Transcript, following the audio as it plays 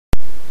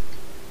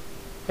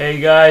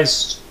Hey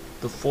guys,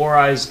 the Four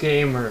Eyes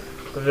Gamer.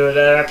 We're doing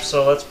another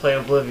episode. Let's play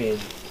Oblivion.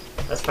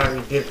 That's probably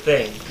a good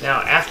thing.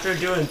 Now, after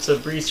doing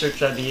some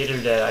research on the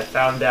internet, I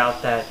found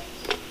out that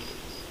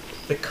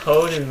the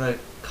code in the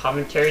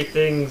commentary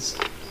things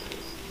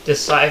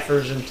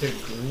deciphers into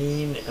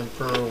green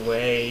emperor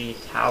way,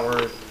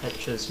 tower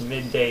touches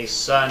midday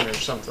sun, or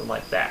something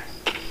like that.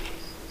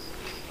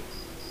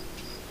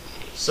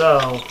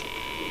 So,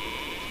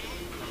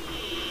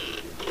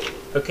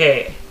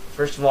 okay.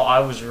 First of all, I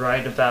was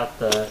right about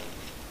the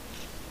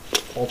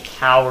whole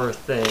tower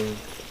thing.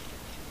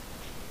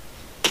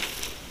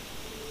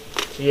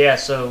 So yeah,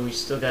 so we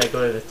still gotta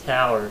go to the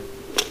tower.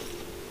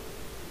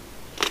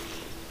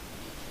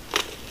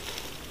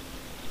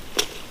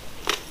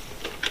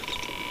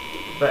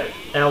 But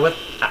now with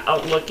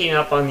looking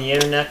up on the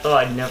internet though,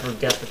 I'd never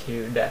get the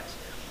two decks.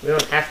 We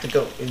don't have to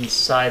go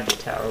inside the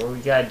tower. What we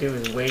gotta do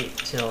is wait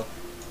till,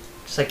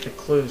 just like the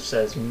clue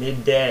says,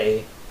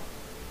 midday.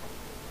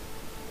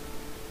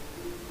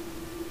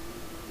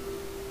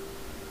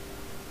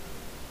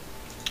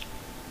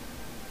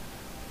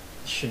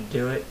 Should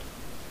do it.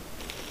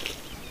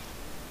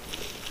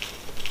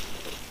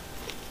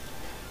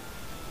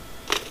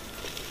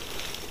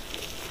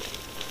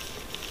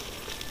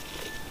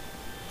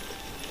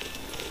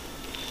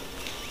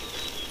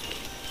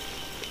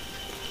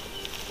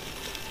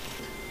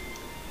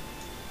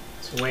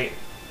 Let's wait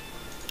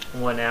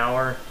 1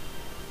 hour.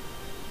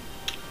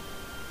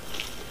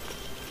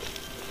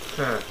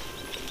 Huh.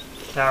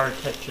 Tower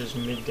touches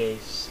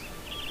middays.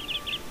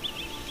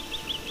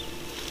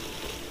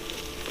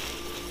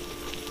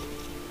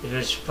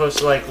 It's supposed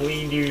to like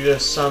lead you to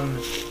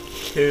some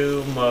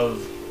tomb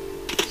of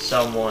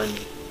someone.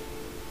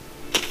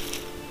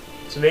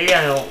 So maybe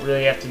I don't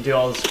really have to do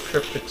all this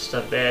cryptic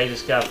stuff there, I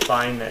just gotta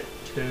find that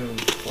tomb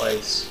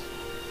place.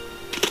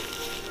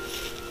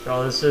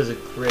 Oh, this is a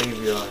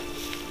graveyard.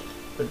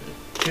 But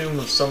the tomb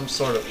of some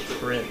sort of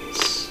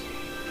prince.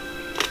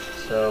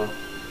 So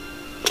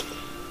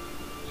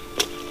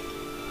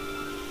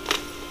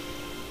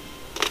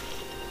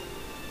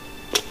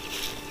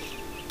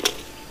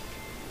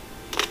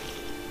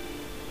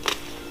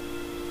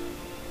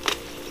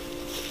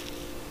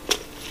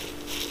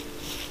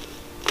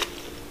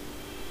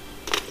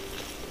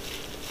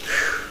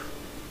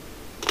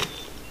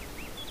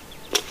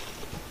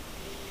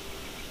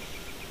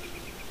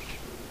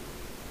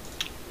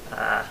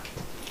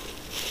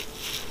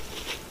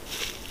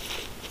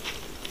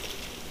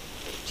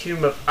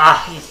tomb of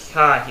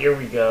here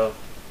we go.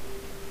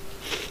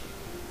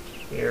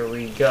 Here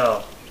we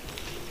go.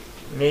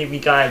 Maybe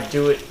gotta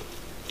do it.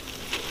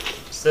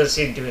 Instead of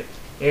saying do it,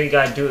 maybe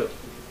gotta do it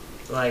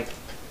like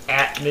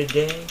at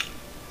midday.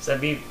 So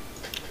that'd be.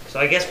 So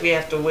I guess we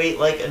have to wait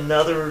like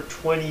another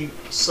 20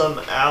 some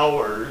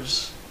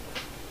hours.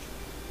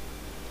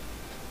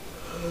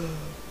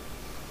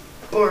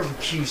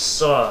 Barbecue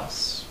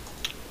sauce.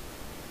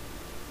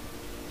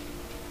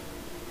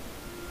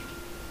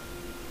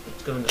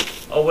 It's going to.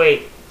 Oh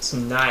wait, it's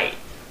night.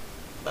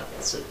 But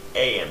it's an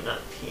AM, not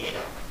PM.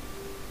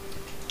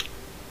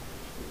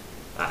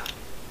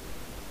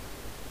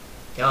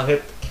 I'll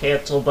hit the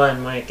cancel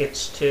button when it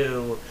gets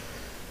to.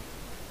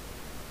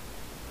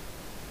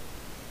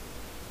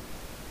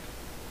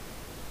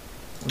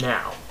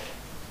 Now.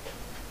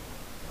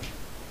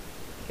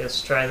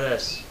 Let's try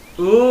this.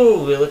 Ooh,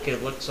 look,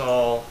 it looks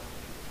all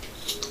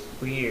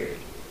weird.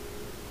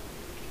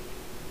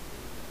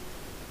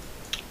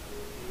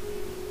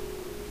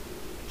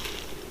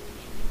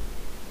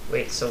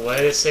 Wait, so what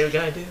did it say we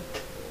gotta do?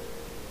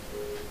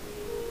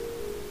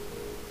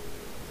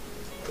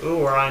 Ooh,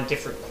 we're on a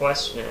different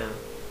quest now.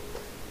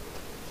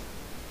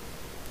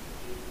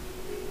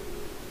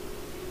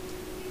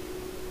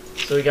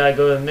 So we gotta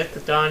go to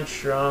Mythodon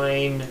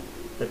Shrine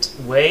that's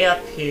way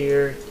up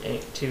here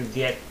to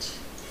get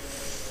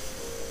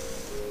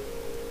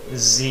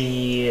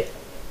the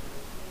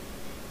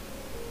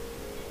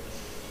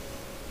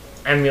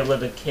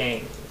Amulet of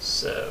Kings.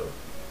 So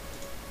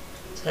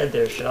let's head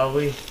there, shall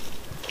we?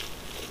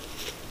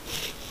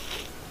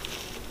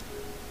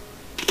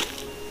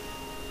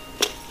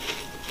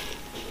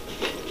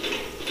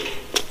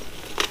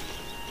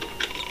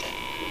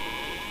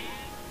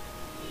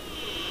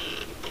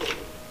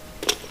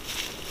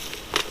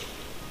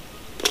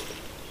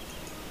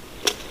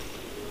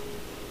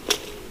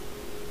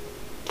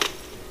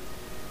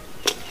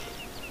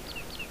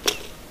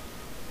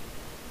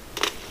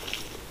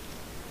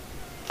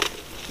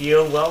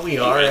 Well, we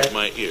are at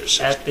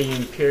the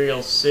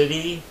Imperial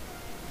City.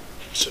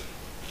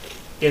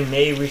 And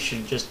maybe we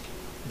should just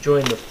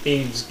join the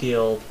Thieves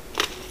Guild.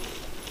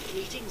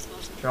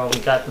 After all, we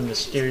got the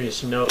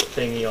mysterious note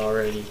thingy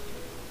already.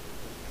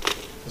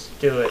 Let's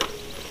do it.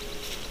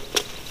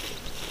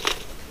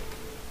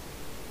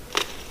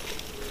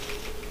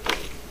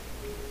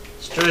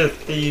 Let's join the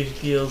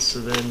Thieves Guild so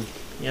then,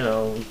 you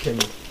know, we can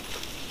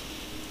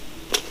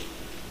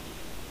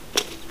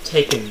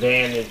take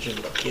advantage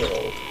of the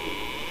guild.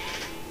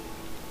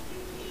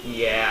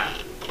 Yeah.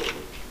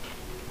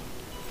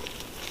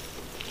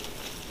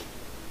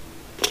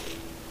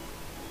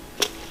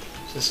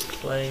 This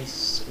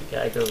place, we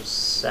gotta go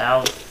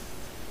south.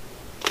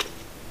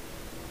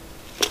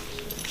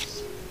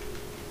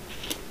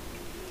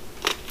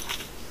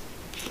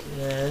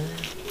 Yeah.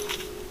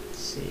 Let's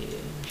see.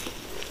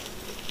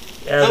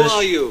 Yeah, How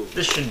are you?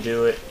 This should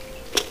do it.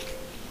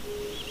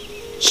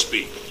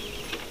 Speak.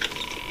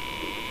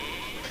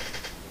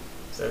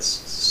 That's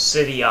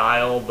City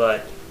Isle,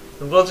 but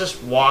we'll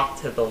just walk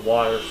to the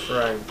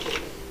waterfront.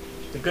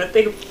 The good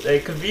thing, the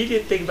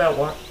convenient thing about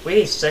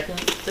wait a second,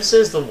 this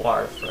is the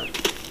waterfront.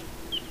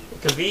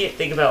 The convenient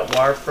thing about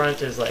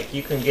waterfront is like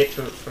you can get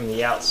to it from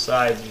the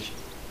outside,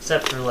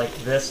 except for like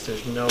this,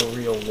 there's no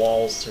real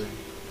walls or.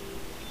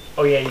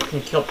 Oh yeah, you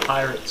can kill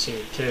pirates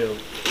here too.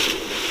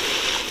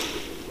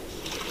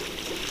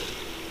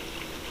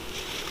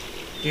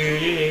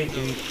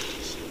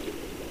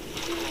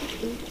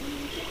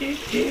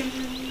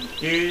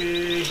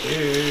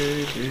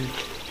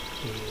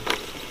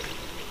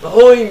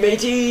 Ahoy,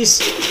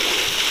 mateys!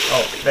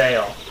 Oh,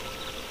 fail.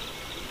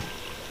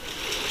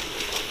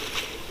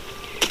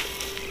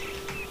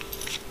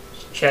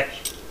 Check,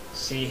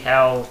 see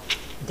how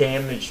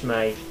damaged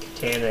my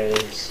katana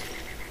is.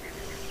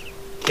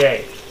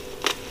 Okay.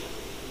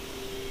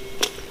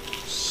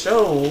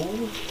 So...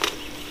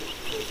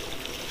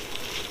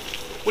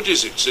 What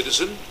is it,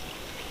 citizen?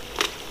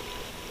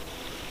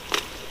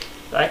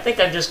 I think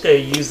I'm just gonna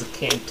use the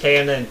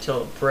katana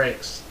until it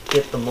breaks.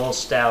 Get the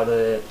most out of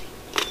it.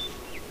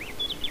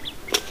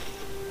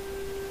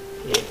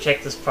 Yeah,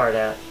 check this part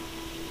out.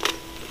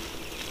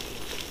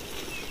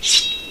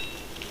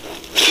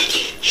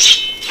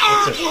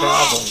 What's the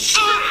problem?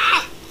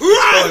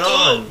 What's going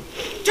on?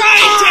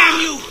 Damn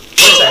you!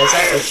 What is that? Is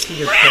that a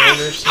Peter Pan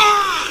or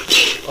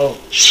something? Oh,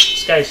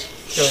 this guy's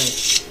killing.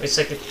 Wait a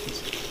second.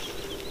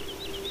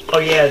 Oh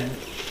yeah,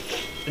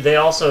 they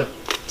also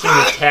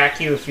can attack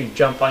you if you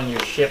jump on your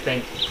ship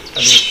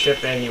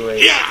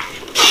anyway. Yeah.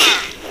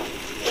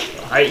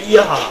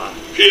 Hi-ya!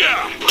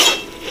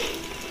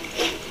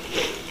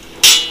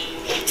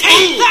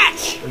 Take that!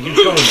 Oh, you're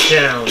going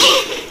down.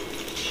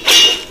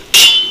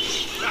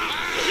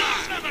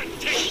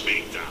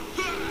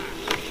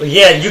 Oh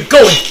yeah, you're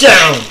going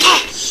down!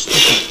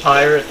 Stupid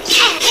pirates.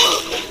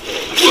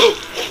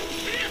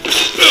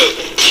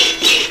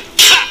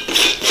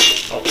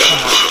 Oh, come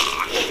on.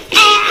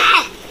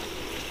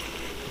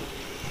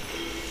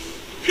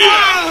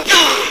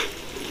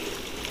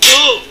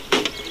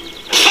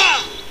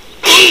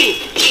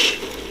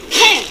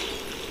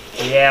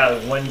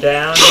 Yeah, one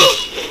down.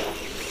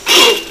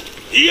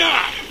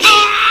 Yeah.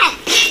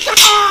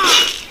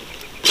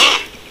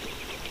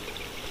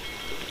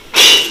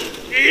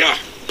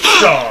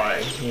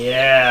 Die.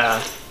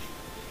 Yeah.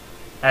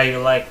 How you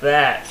like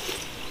that?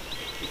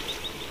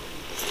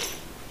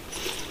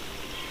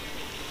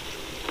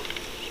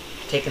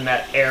 Taking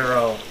that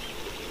arrow.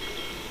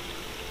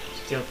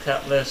 Steel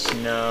cutlass?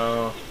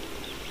 No.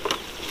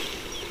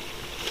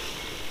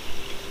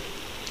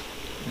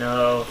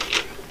 No.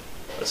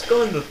 Let's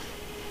go in the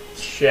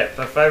ship.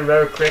 If I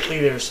remember correctly,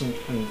 there was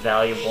something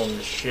valuable in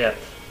the ship.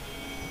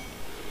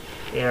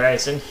 Yeah, right,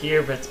 it's in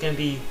here, but it's gonna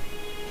be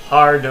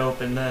hard to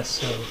open this,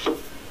 so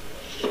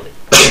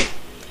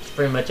it's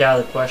pretty much out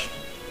of the question.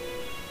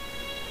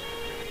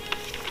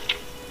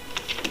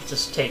 Let's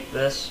just take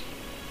this.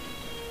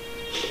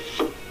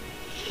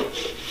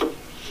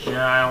 No,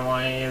 I don't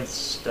want any of this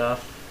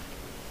stuff.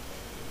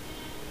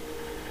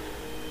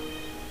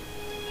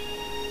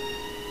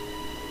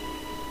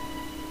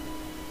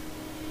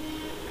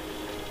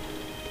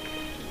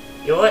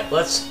 You know what?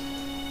 Let's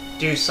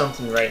do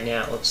something right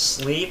now. Let's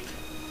sleep.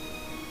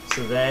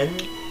 So then,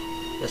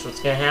 guess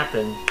what's gonna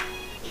happen?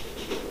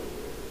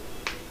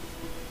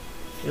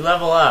 You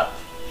level up.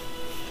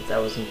 But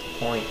that wasn't the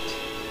point.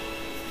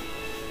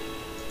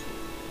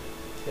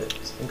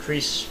 Let's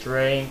increase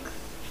strength.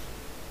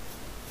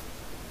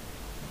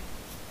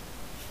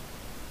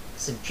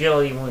 This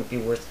agility won't be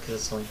worth it because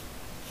it's only.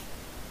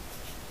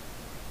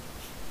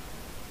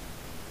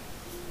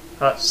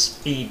 How about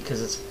speed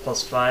because it's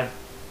 +5?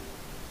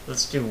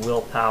 Let's do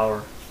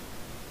willpower.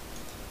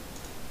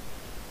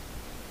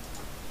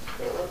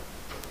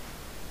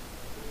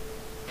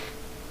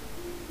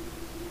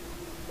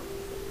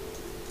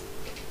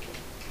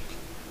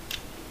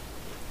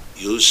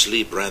 You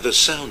sleep rather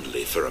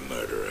soundly for a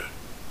murderer.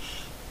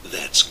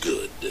 That's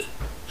good.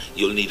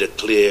 You'll need a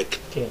clear...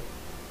 Okay.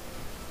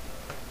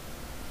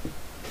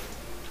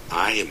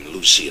 I am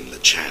Lucien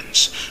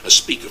LeChance, a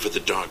speaker for the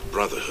Dark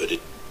Brotherhood.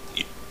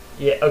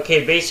 Yeah,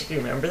 okay, basically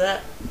remember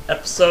that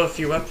episode, a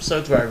few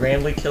episodes where I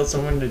randomly killed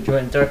someone to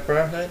join the Dark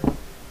Brotherhood?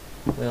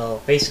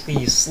 Well, basically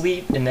you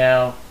sleep and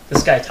now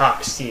this guy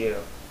talks to you.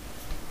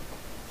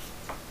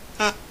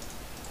 Huh?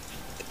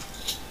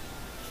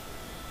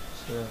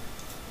 So.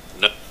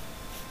 No.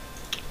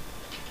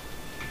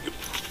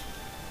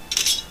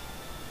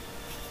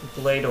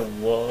 Blade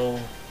of Woe.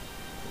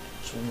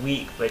 It's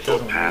weak, but it Your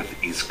doesn't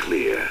path is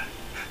clear.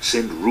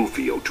 Send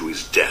Rufio to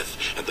his death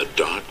and the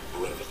Dark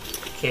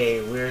Brotherhood.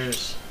 Okay,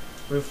 where's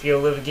Rufio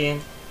live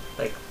again?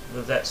 Like,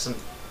 was that some...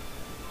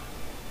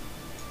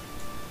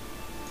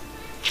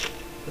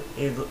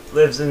 He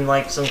lives in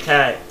like some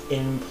kind of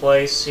inn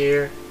place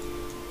here.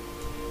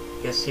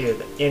 I guess here,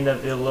 the Inn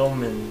of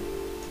Illumin.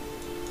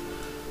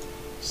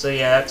 So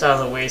yeah, that's out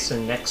of the way, so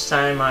next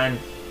time I'm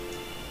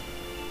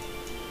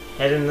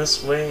heading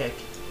this way,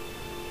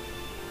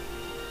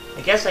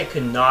 I guess I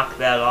could knock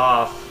that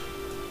off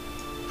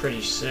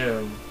pretty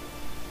soon.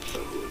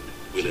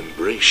 Will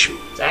embrace you.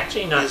 It's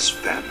actually not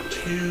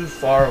too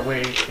far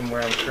away from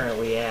where I'm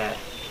currently at.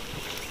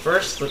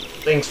 First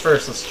things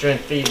first, let's join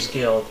Thieves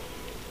Guild.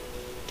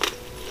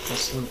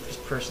 Let's loot this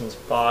person's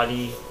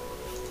body.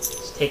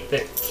 Let's take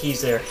the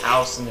keys to their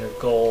house and their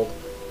gold.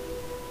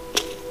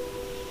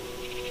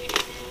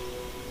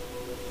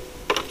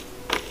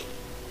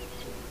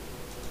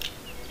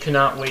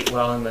 Cannot wait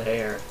while in the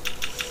air.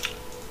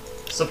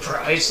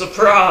 Surprise,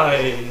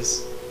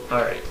 surprise!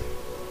 Alright.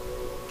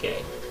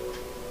 Okay.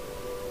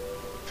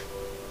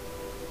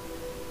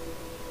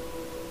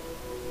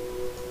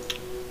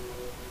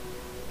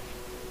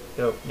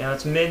 Yo, now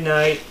it's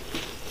midnight.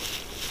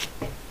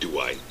 Do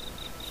I?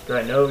 Do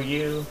I know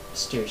you?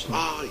 Steers me.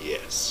 Ah,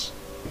 yes.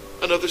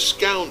 Another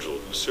scoundrel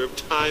who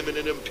served time in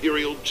an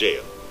imperial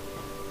jail.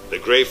 The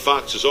Grey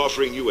Fox is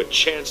offering you a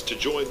chance to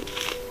join.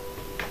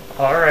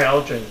 Alright,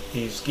 I'll join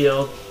Thieves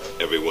Guild.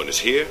 Everyone is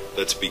here.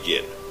 Let's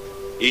begin.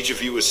 Each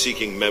of you is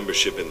seeking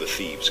membership in the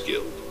Thieves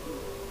Guild.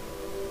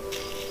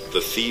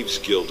 The Thieves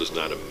Guild is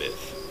not a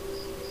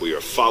myth. We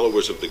are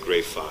followers of the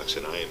Grey Fox,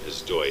 and I am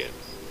his doyen.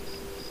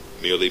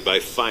 Merely by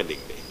finding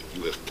me,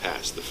 you have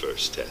passed the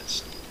first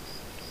test.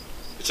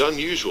 It's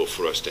unusual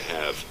for us to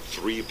have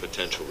 3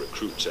 potential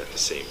recruits at the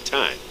same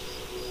time.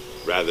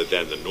 Rather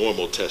than the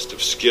normal test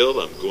of skill,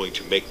 I'm going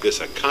to make this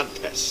a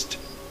contest.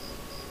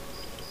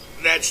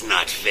 That's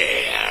not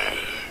fair.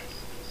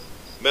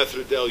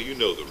 Methridel, you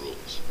know the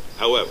rules.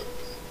 However,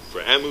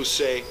 for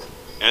Amuse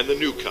and the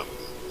newcomer,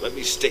 let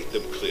me state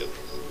them clearly.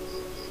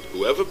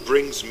 Whoever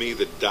brings me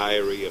the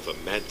diary of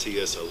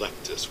Amantius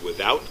Electus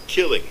without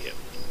killing him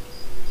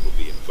will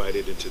be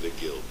invited into the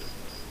guild.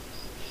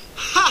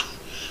 Ha!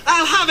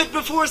 I'll have it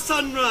before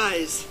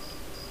sunrise.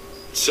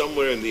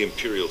 Somewhere in the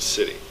Imperial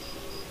City,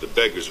 the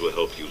beggars will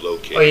help you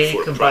locate. Oh yeah, for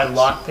you a can buy price.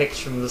 lockpicks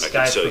from this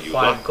guy for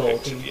 5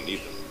 gold. If you need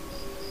them.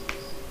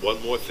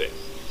 One more thing.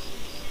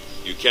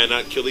 You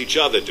cannot kill each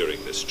other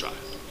during this trial.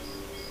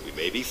 We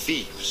may be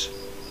thieves,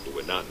 but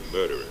we're not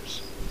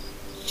murderers.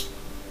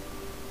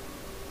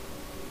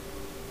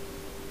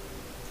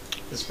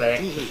 This back.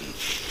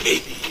 Maybe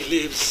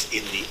he lives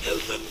in the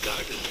Elven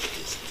Garden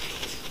district.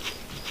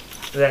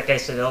 That guy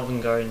said Elven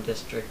Garden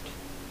District.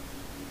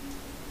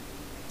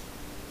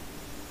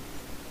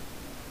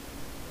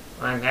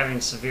 I'm having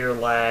severe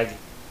lag.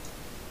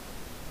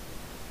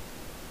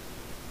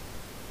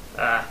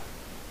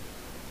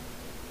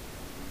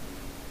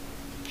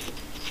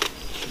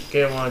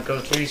 Okay, I want to go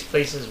through these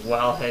places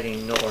while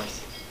heading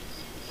north.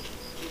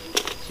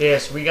 So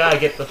yes, we gotta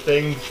get the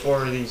thing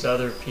before these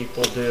other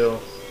people do.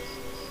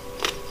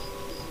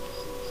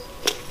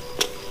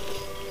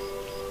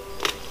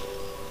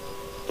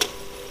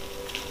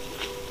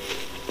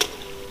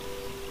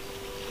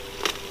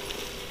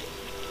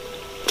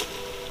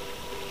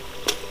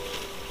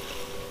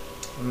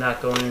 I'm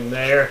not going in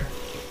there.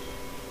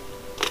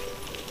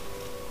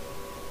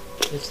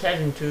 Just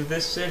heading to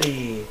the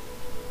city.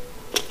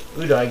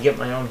 Ooh, do I get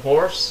my own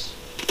horse?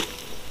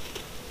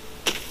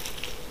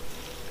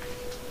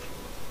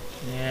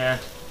 Yeah.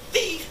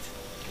 Thief!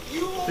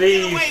 You won't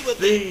get away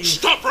with it!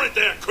 Stop right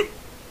there!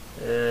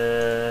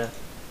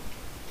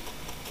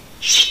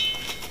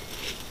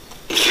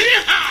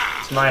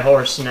 It's my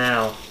horse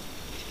now.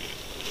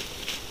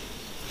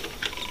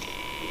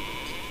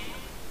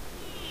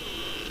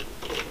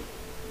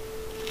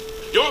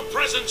 Your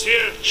presence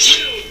here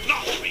will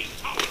not be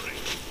tolerated!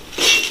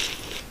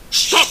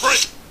 Stop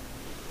right!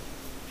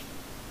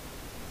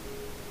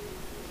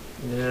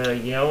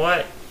 You know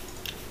what?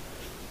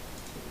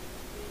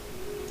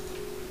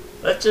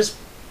 Let's just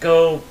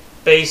go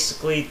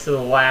basically to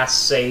the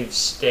last save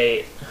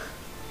state.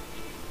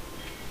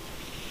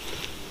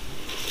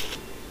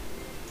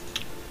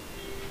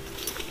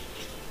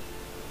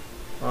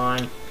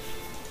 On.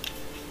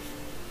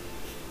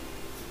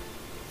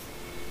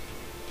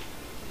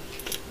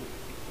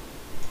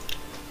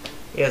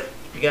 Yeah,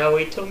 you gotta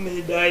wait till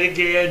midnight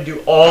again,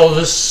 do all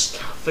this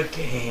stuff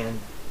again.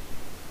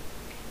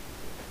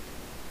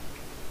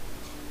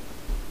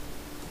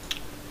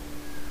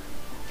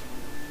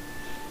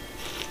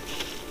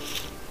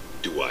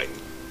 Do I?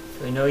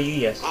 Do I know you?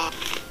 Yes. I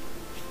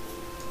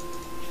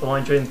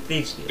want to join the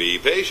Thieves Guild. Be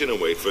patient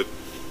and wait for...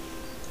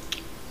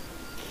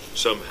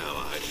 Somehow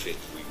I think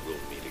we will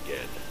meet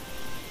again.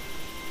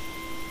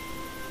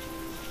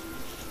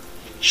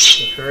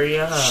 So hurry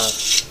up.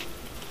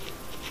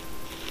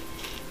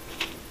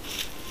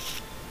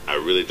 I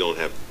really don't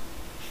have...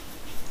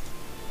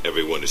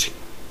 Everyone is here.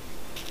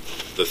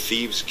 The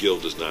Thieves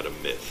Guild is not a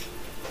myth.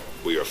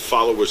 We are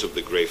followers of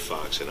the Grey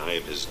Fox, and I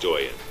am his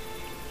doyen.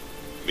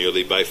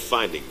 Merely by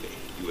finding me,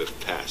 you have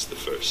passed the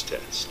first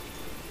test.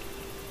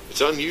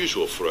 It's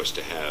unusual for us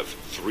to have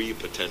 3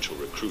 potential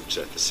recruits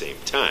at the same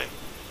time.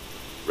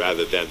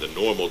 Rather than the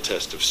normal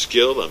test of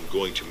skill, I'm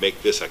going to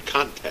make this a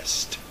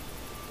contest.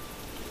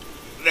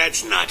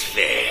 That's not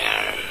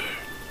fair.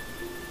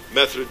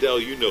 Methredel,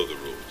 you know the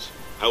rules.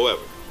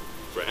 However,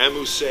 for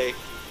Amuse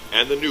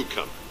and the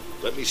newcomer,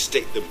 let me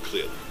state them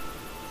clearly.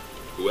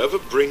 Whoever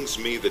brings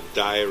me the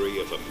diary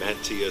of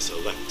Amantius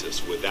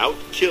Electus without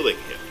killing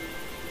him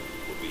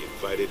will be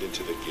invited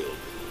into the guild.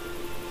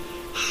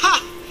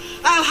 Ha!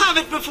 I'll have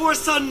it before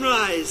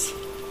sunrise!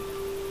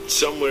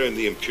 Somewhere in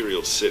the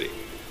Imperial City.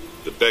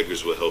 The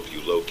beggars will help you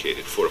locate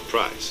it for a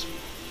price.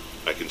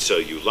 I can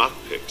sell you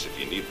lockpicks if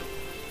you need them.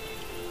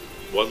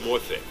 One more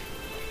thing.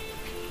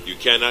 You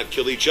cannot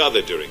kill each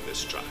other during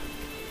this trial.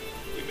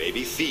 We may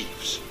be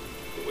thieves,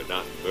 but we're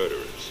not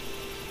murderers.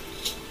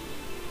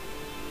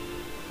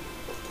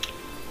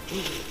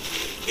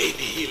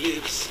 Maybe he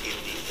lives in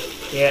the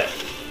Elven. Yeah.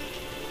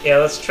 Yeah,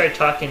 let's try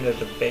talking to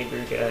the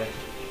beggar guy.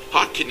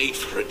 Hot can eat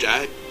for a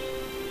dad.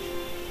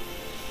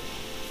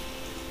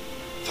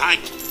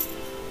 Thanks.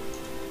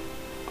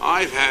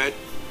 I've had.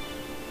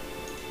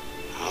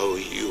 Oh,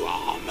 you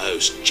are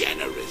most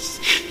generous.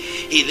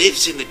 He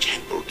lives in the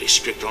Temple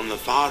District on the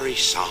far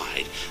east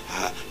side.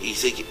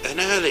 He's an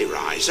early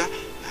riser,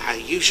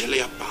 usually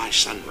up by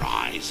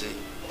sunrise.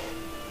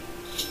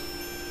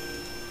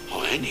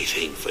 Or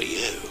anything for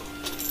you.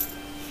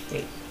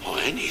 Wait, Or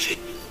anything.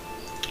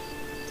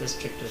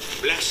 district of...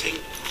 Blessing.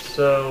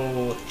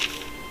 So...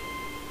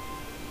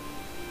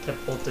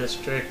 Temple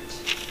District.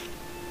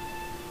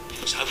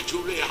 St.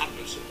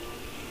 Julianus.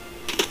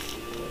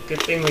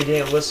 Good thing we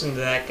didn't listen to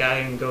that guy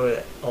and go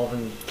to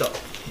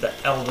the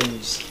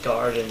Elven's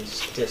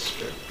Gardens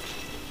district.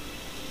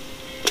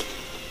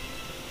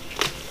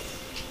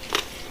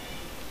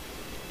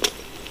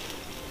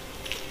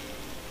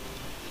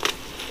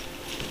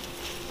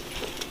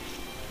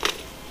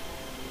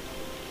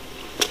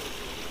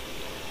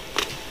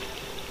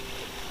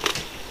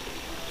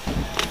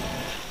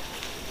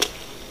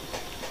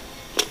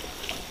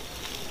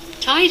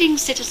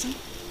 Tidings, citizen.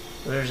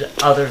 There's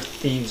other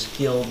Thieves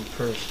Guild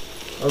person.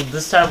 Well,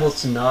 this time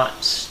let's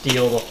not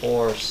steal the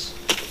horse.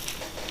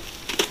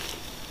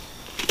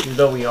 Even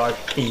though we are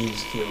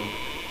Thieves Guild.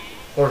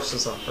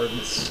 Horses are hard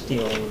to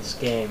steal in this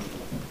game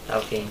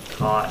without getting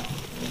caught.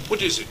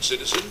 What is it,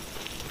 citizen?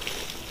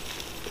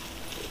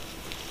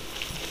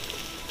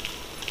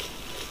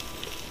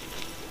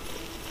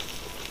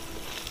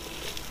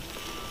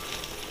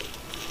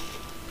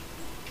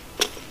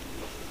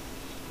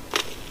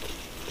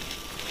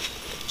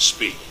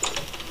 Speak.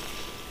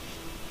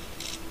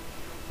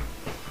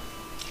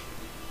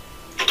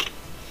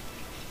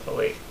 Oh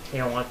wait, you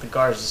don't want the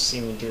guards to see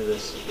me do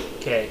this.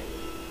 Okay.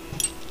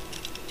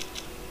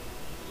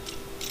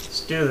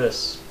 Let's do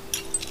this.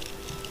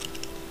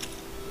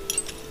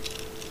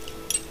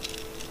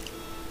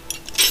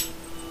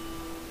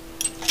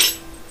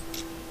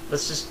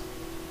 Let's just...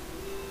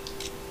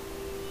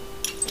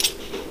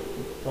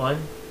 One.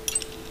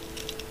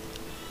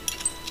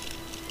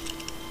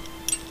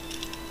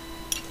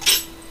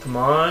 Come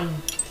on.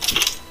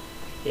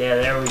 Yeah,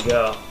 there we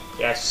go.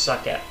 Yeah, I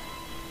suck at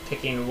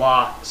picking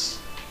locks.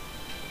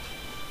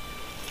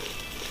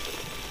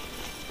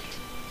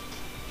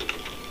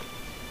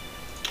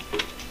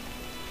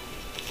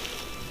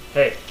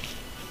 Hey.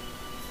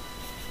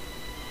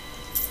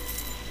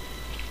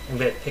 I'm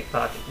gonna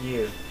pickpocket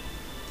you.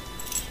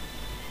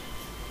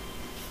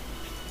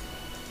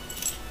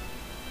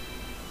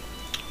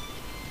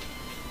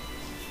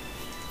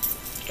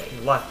 Got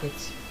your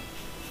lockpicks.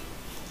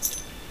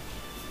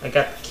 I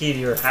got the key to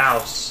your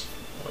house.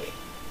 Wait.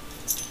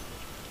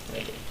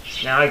 Wait.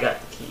 Now I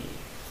got the key.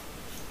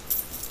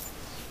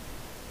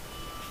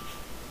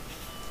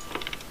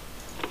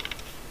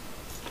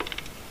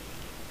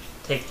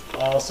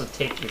 Also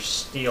take your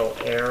steel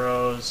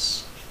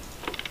arrows.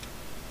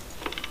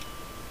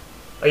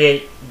 Oh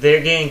yeah,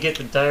 they're gonna get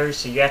the diary,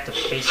 so you have to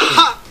basically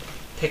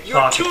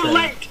pickpocket them. You're too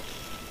late!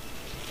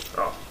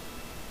 Oh.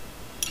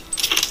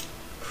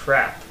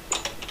 Crap.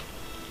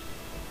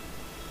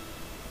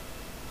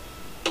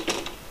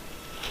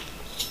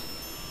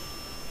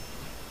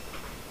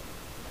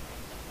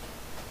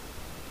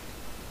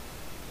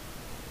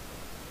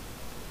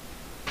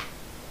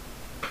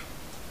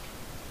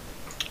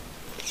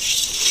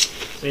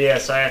 So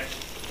yes, I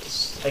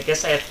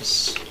guess I have to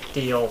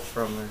steal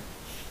from her.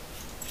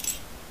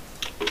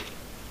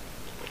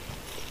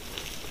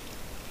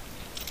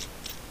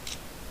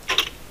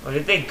 Or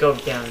did they go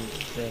down the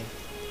thing?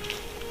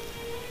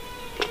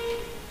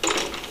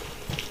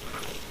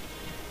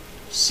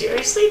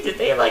 Seriously? Did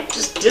they like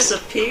just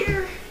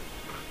disappear?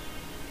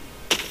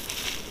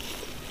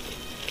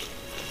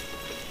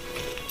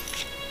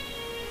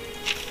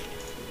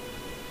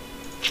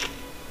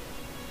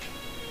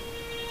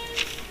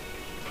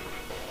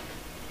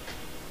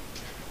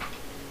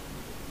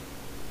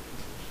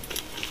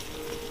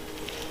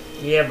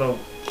 Yeah, but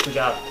we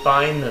gotta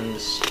find them to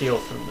steal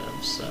from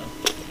them, so...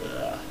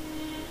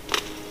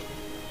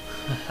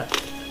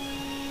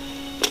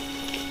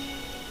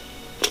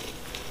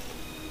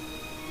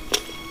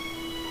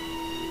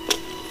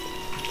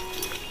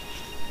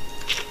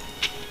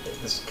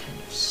 This kind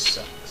of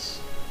sucks.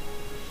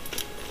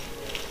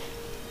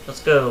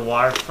 Let's go to the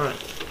waterfront.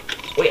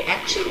 Wait,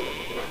 actually,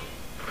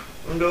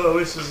 I'm going.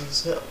 This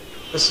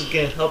is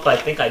gonna help. I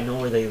think I know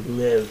where they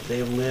live.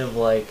 They live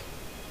like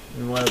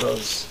in one of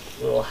those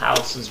little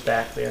houses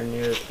back there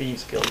near the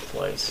Thieves Guild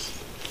place.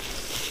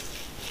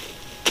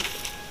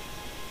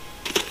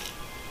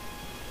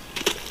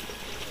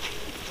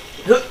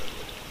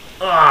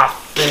 Ah,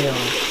 fail.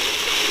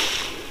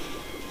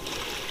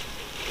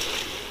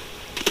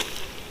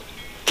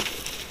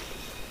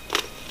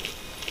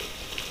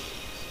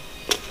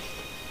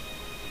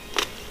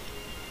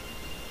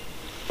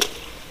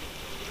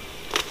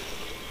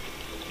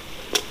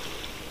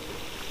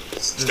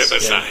 Step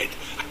aside.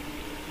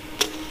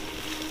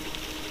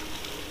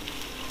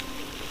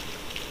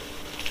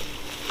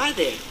 Hi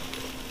there.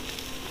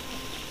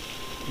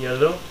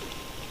 Yellow.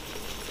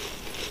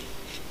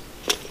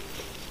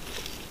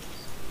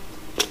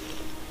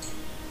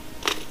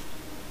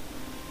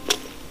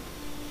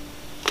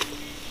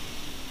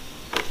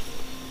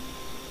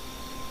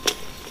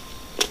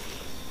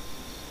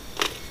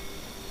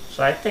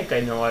 So I think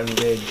I know what I'm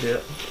gonna do.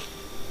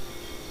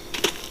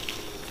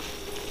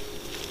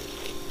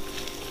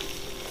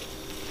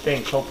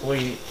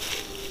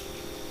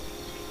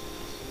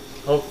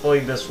 Hopefully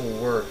this will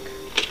work.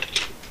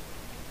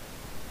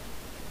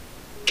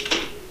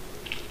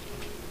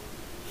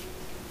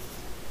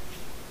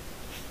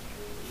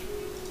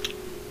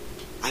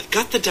 I've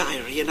got the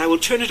diary, and I will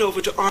turn it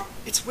over to Art.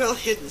 It's well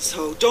hidden,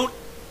 so don't...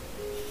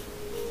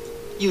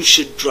 You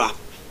should drop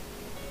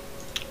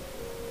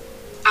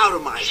out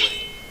of my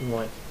way.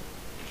 What?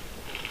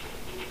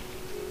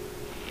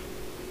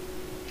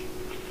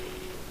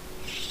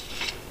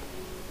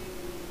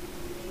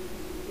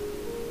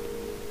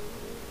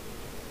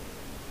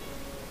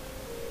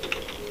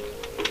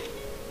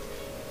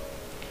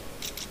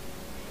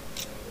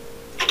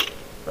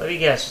 Let me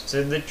guess, it's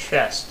in the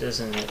chest,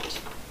 isn't it?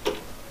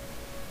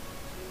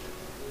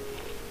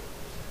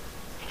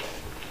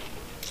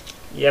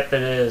 Yep,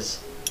 it is.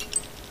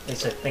 At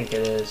least I think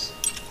it is.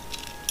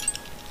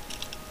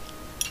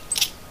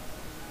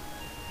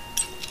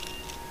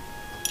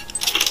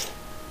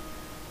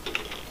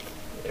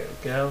 There we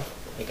go.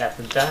 I got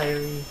the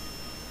diary.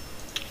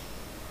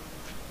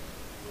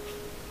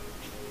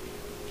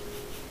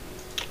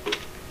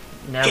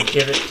 Now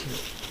give it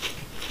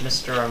to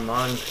Mr.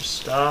 Armand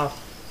Christophe.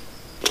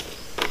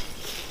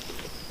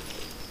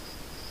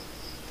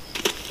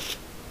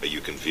 Are you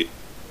confused?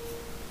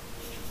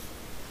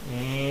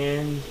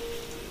 And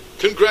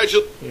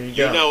Congratulations! here you You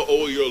go. now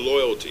owe your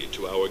loyalty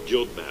to our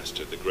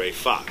guildmaster, the Grey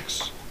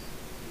Fox.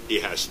 He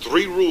has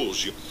 3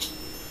 rules you...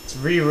 It's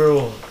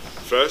re-rule.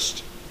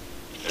 First,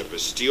 never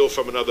steal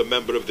from another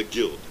member of the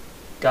guild.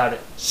 Got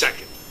it.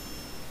 Second,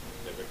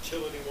 never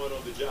kill anyone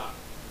on the job.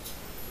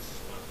 This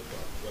is not the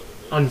Dark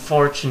Brotherhood.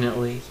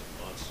 Unfortunately.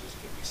 Monsters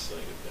can be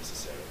slain if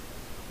necessary.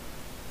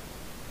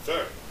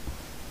 Third,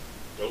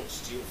 don't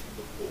steal from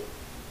the poor.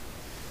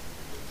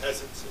 The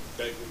peasants and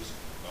beggars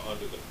are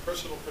under the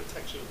personal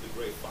protection of the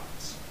Grey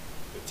Fox,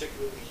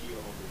 particularly here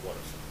on the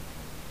waterfront.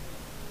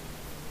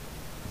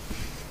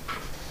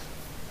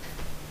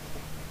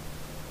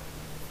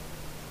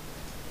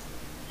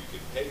 You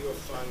can pay your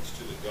fines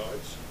to the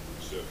guards,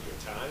 serve your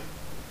time,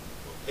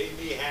 or pay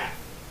me half.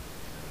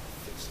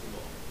 I'll fix them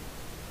all.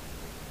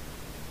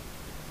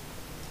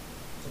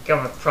 I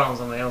come with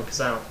problems on my own because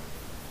I don't.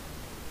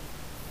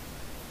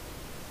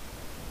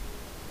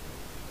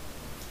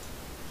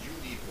 You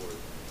need more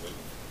women.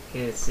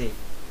 Can't see.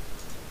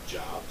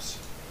 Jobs?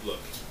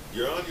 Look,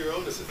 you're on your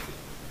own as a thief.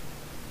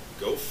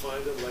 Go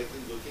find a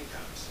likely-looking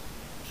house,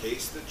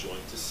 case the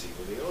joint to see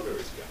when the owner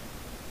is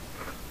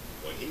gone.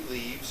 When he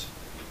leaves,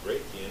 you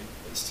break in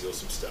and steal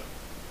some stuff.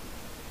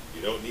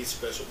 You don't need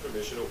special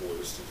permission or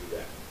orders to do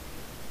that.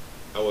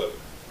 However,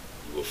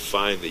 you will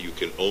find that you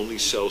can only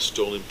sell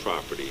stolen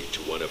property to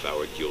one of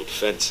our guild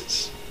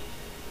fences.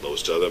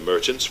 Most other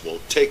merchants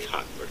won't take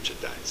hot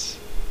merchandise.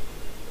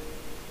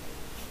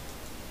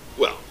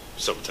 Well,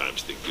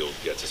 sometimes the guild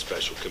gets a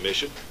special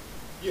commission.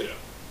 You know,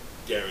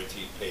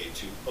 guaranteed pay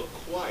to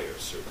acquire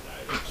certain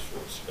items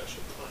for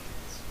special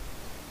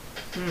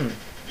clients.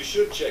 You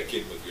should check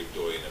in with your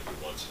doyen every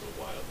once in a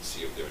while to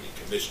see if there are any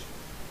commission.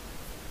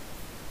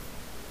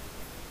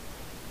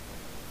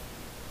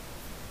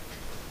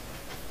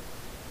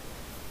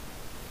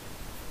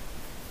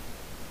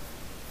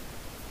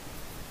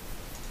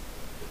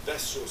 The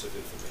best source of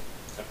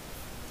information.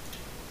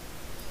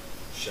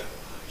 Shadow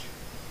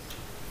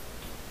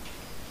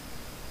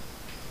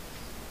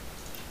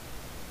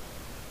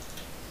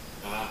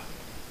Hydrant.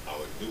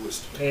 Our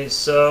newest. Okay,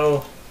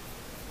 so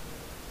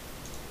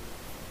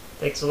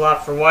thanks a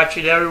lot for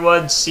watching,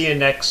 everyone. See you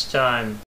next time.